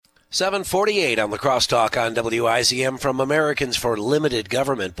748 on the Crosstalk on WIZM from Americans for Limited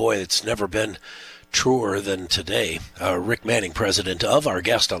Government. Boy, it's never been truer than today. Rick Manning, president of our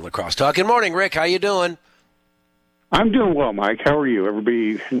guest on the Crosstalk. Good morning, Rick. How you doing? I'm doing well, Mike. How are you?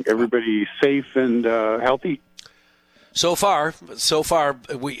 Everybody safe and healthy? So far,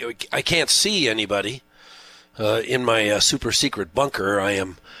 I can't see anybody in my super secret bunker. I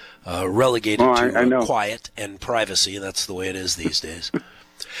am relegated to quiet and privacy. That's the way it is these days.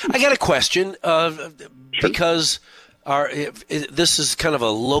 I got a question because this is kind of a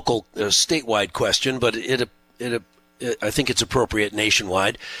local, statewide question, but I think it's appropriate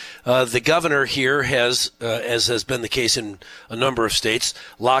nationwide. The governor here has, as has been the case in a number of states,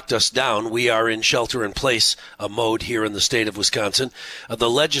 locked us down. We are in shelter-in-place mode here in the state of Wisconsin. The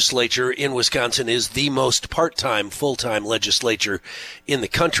legislature in Wisconsin is the most part-time, full-time legislature in the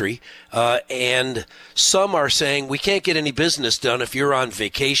country. And some are saying we can't get any business done if you're on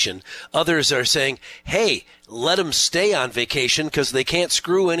vacation. Others are saying, hey, let them stay on vacation because they can't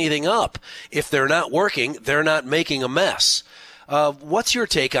screw anything up. If they're not working, they're not making a mess. What's your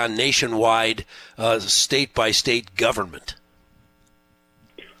take on nationwide, state-by-state government?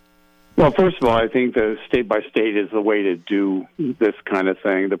 Well, first of all, I think the state-by-state is the way to do this kind of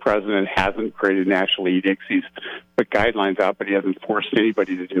thing. The president hasn't created national edicts. He's put guidelines out, but he hasn't forced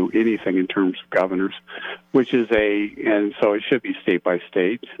anybody to do anything in terms of governors, and so it should be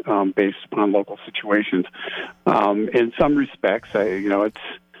state-by-state based upon local situations. In some respects,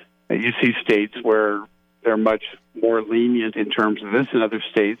 you see states where they're much more lenient in terms of this, and other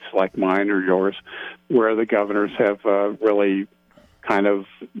states like mine or yours, where the governors have really kind of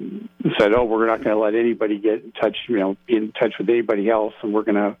said, "Oh, we're not going to let anybody get in touch, be in touch with anybody else, and we're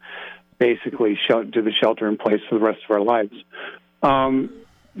going to basically do the shelter in place for the rest of our lives." But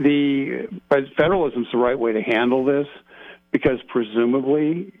federalism is the right way to handle this, because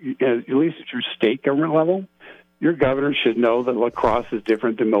presumably, at least at your state government level, your governor should know that La Crosse is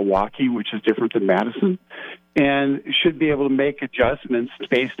different than Milwaukee, which is different than Madison, and should be able to make adjustments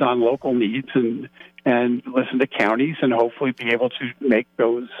based on local needs and listen to counties and hopefully be able to make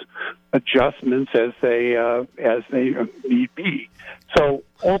those adjustments as they need be. So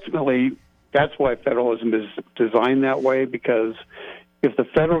ultimately, that's why federalism is designed that way, because if the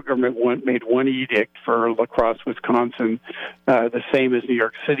federal government made one edict for La Crosse, Wisconsin, the same as New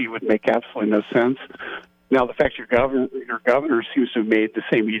York City, would make absolutely no sense. Now, the fact your governor seems to have made the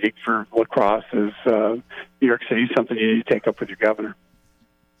same edict for La Crosse as New York City is something you need to take up with your governor.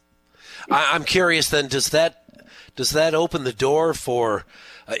 I'm curious then, does that open the door for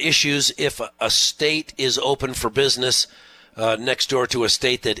issues if a state is open for business next door to a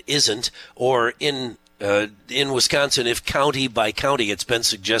state that isn't, or in Wisconsin, if county by county, it's been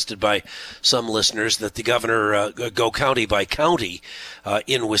suggested by some listeners that the governor go county by county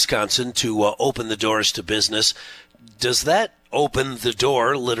in Wisconsin to open the doors to business. Does that open the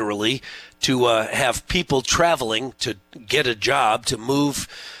door, literally, to have people traveling to get a job, to move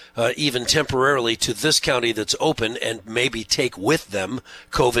even temporarily to this county that's open and maybe take with them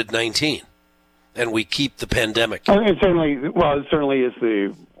COVID-19? And we keep the pandemic. It certainly is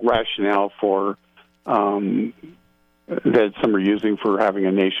the rationale for that some are using for having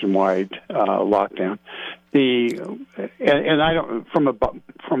a nationwide lockdown. I don't,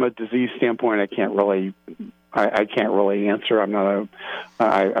 from a disease standpoint, I can't really answer.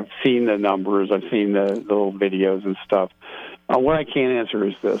 I've seen the numbers, I've seen the little videos and stuff. What I can answer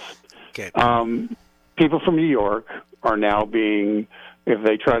is this: okay. People from New York are now being, if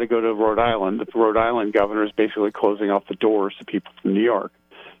they try to go to Rhode Island, the Rhode Island governor is basically closing off the doors to people from New York.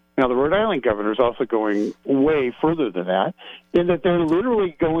 Now, the Rhode Island governor is also going way further than that, in that they're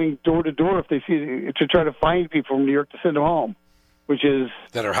literally going door to door if they see, to try to find people from New York to send them home, which is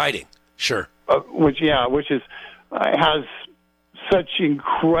that are hiding. Sure. Which has such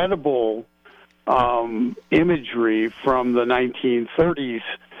incredible imagery from the 1930s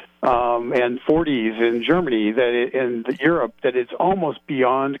and 40s in Germany and Europe that it's almost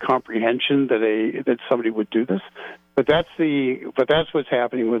beyond comprehension that somebody would do this. But that's what's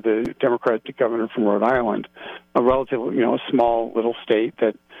happening with the Democratic governor from Rhode Island, a relatively a small little state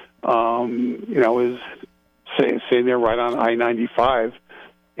that is sitting there right on I-95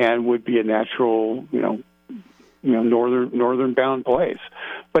 and would be a natural northern bound place.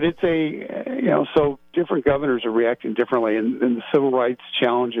 But it's so different governors are reacting differently, and the civil rights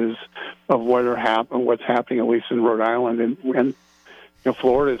challenges of what's happening, at least in Rhode Island, and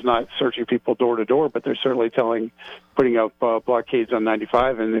Florida is not searching people door to door, but they're certainly putting up blockades on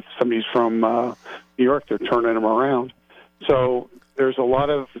 95, and if somebody's from New York, they're turning them around. So there's a lot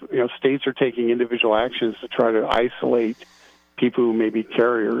of states are taking individual actions to try to isolate people who may be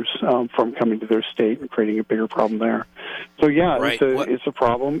carriers from coming to their state and creating a bigger problem there. So, yeah, right. It's a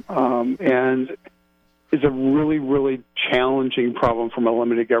problem, and it's a really, really challenging problem from a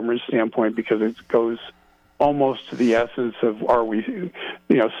limited government standpoint because it goes almost to the essence of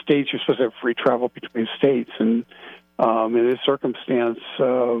states are supposed to have free travel between states, and in this circumstance,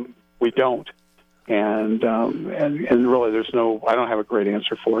 we don't. And really, I don't have a great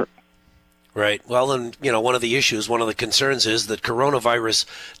answer for it. Right. Well, and, one of the concerns is that coronavirus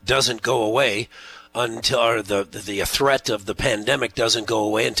doesn't go away until, or the threat of the pandemic doesn't go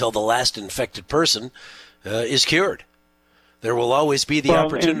away until the last infected person is cured. There will always be the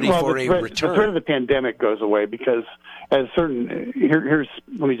opportunity for a return. The threat of the pandemic goes away because let's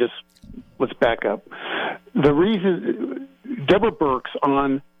back up. The reason Deborah Birx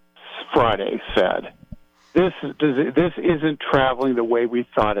on Friday said this isn't traveling the way we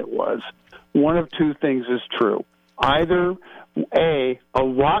thought it was. One of two things is true. Either A, a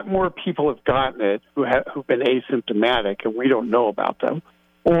lot more people have gotten it who've been asymptomatic and we don't know about them,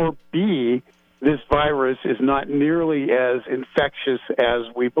 or B, this virus is not nearly as infectious as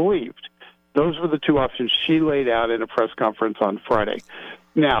we believed. Those were the two options she laid out in a press conference on Friday.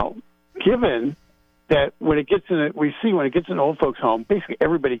 Now, given that when it gets in old folks' home, basically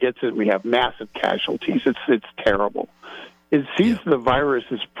everybody gets it and we have massive casualties. It's terrible. It seems the virus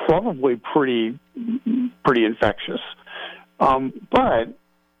is probably pretty infectious. But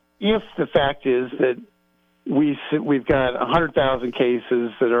if the fact is that we've got 100,000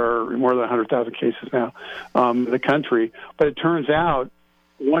 cases that are more than 100,000 cases now in the country, but it turns out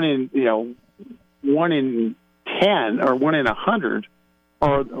one in 10 or 1 in 100,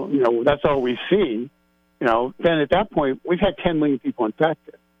 or that's all we see. Then at that point we've had 10 million people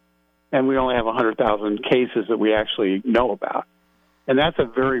infected, and we only have 100,000 cases that we actually know about, and that's a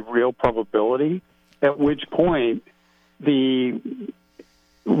very real probability. At which point we're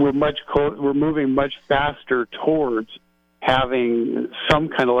moving much faster towards having some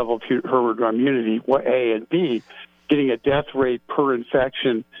kind of level of herd immunity, A, and B, getting a death rate per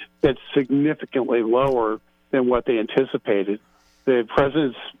infection that's significantly lower than what they anticipated. The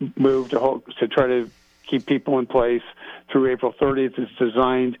president's move to try to keep people in place through April 30th is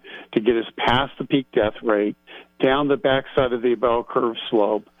designed to get us past the peak death rate, down the backside of the bell curve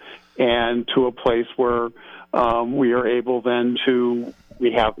slope, and to a place where we are able then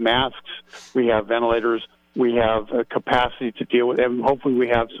we have masks, we have ventilators, we have a capacity to deal with it, and hopefully we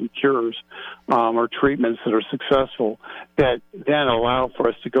have some cures or treatments that are successful that then allow for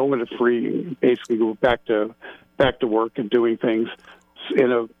us to go into basically go back to work and doing things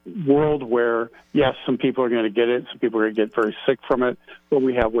in a world where, yes, some people are going to get it, some people are going to get very sick from it, but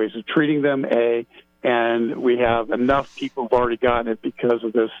we have ways of treating them, and we have enough people who've already gotten it because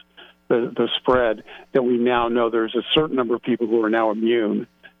of this, the spread, that we now know there's a certain number of people who are now immune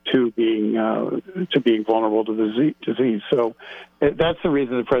to being vulnerable to the disease. So that's the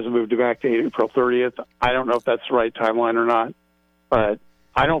reason the president moved it back to April 30th. I don't know if that's the right timeline or not, but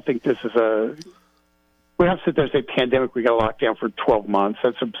I don't think this is we have to sit there and say pandemic, we got to lock down for 12 months.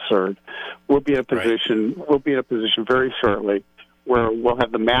 That's absurd. We'll be in a position. Right. We'll be in a position very shortly where we'll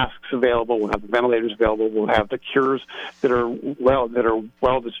have the masks available, we'll have the ventilators available, we'll have the cures that are well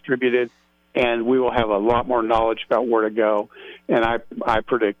distributed, and we will have a lot more knowledge about where to go. And I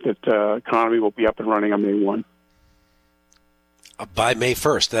predict that the economy will be up and running on May 1. By May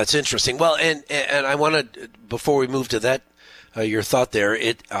 1st. That's interesting. Well, and I want to, before we move to that, your thought there,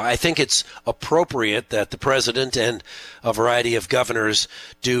 I think it's appropriate that the president and a variety of governors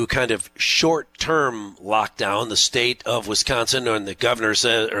do kind of short-term lockdown. The state of Wisconsin, and the governor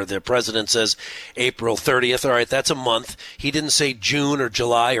says, or the president says April 30th. All right, that's a month. He didn't say June or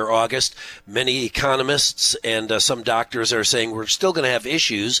July or August. Many economists and some doctors are saying we're still going to have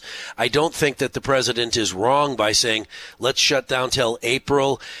issues. I don't think that the president is wrong by saying let's shut down till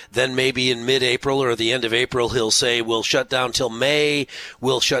April. Then maybe in mid-April or the end of April, he'll say we'll shut down till May,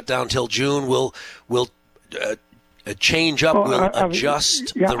 we'll shut down till June, we'll change up, we'll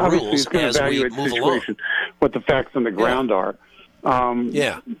adjust the rules as we move along. What the facts on the ground are.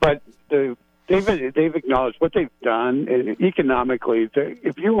 But they've acknowledged what they've done economically.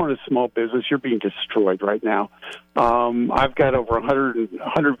 If you own a small business, you're being destroyed right now. I've got over 100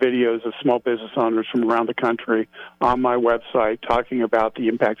 videos of small business owners from around the country on my website talking about the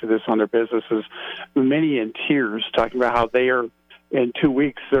impact of this on their businesses, many in tears, talking about how they are, in 2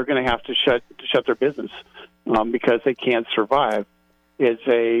 weeks, they're going to have to shut their business because they can't survive. It's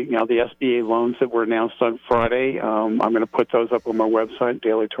the SBA loans that were announced on Friday. I'm going to put those up on my website,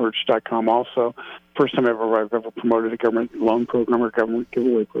 dailytorch.com also. First time I've ever promoted a government loan program or government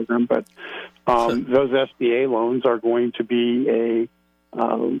giveaway program. But those SBA loans are going to be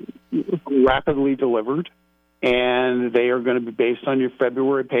rapidly delivered, and they are going to be based on your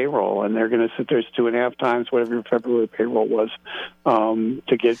February payroll, and they're going to sit there 2.5 times whatever your February payroll was to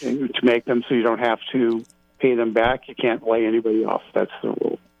make them so you don't have to pay them back. You can't lay anybody off. That's the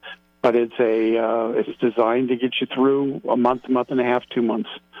rule. But it's designed to get you through a month and a half, 2 months,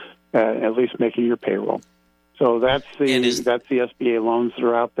 at least making your payroll. So that's the SBA loans that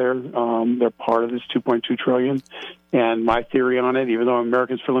are out there. They're part of this $2.2 trillion. And my theory on it, even though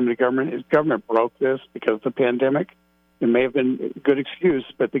Americans for Limited Government, is government broke this because of the pandemic. It may have been a good excuse,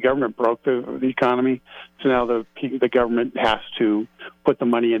 but the government broke the economy. So now the government has to put the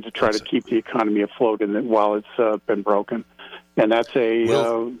money in to try to keep the economy afloat while it's been broken. And that's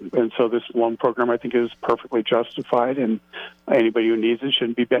and so this loan program, I think, is perfectly justified. And anybody who needs it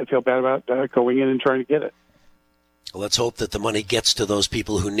shouldn't feel bad about going in and trying to get it. Let's hope that the money gets to those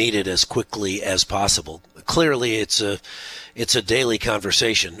people who need it as quickly as possible. Clearly, it's a daily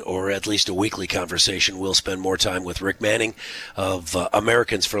conversation, or at least a weekly conversation. We'll spend more time with Rick Manning of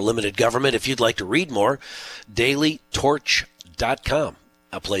Americans for Limited Government. If you'd like to read more, dailytorch.com,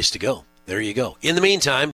 a place to go. There you go. In the meantime,